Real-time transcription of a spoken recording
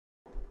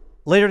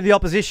Leader of the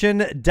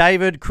opposition,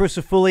 David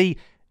Crisafulli.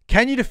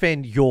 Can you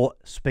defend your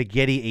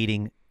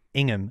spaghetti-eating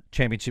Ingham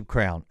Championship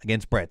crown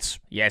against Brett's?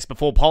 Yes,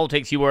 before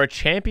politics, you were a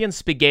champion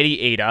spaghetti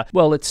eater.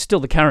 Well, it's still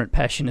the current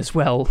passion as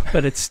well,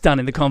 but it's done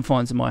in the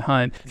confines of my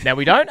home. Now,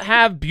 we don't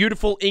have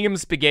beautiful Ingham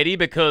spaghetti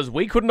because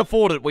we couldn't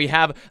afford it. We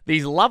have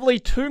these lovely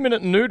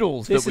 2-minute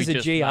noodles that we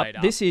just made up.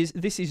 This is a G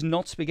up. This is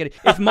not spaghetti.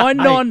 If my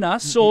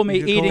nonna saw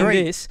me eating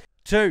this...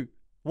 3, 2,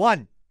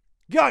 1,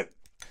 go!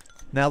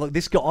 Now, look,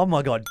 this guy, oh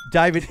my God,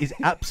 David is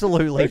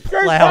absolutely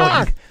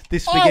plowing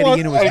this spaghetti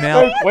into his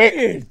mouth.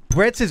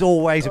 Brett's is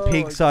always a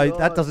pig, so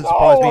that doesn't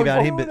surprise me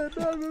about him. But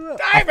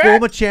a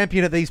former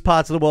champion of these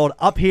parts of the world,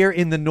 up here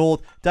in the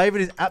north, David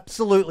has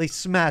absolutely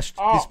smashed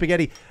this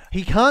spaghetti.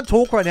 He can't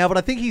talk right now, but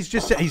I think he's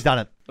done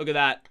it. Look at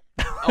that.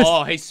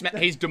 Oh, he's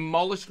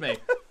demolished me.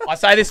 I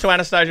say this to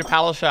Anastasia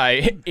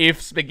Palaszczuk.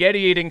 If spaghetti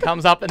eating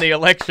comes up in the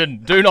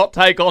election, do not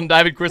take on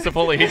David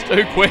Crisafulli. He's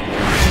too quick.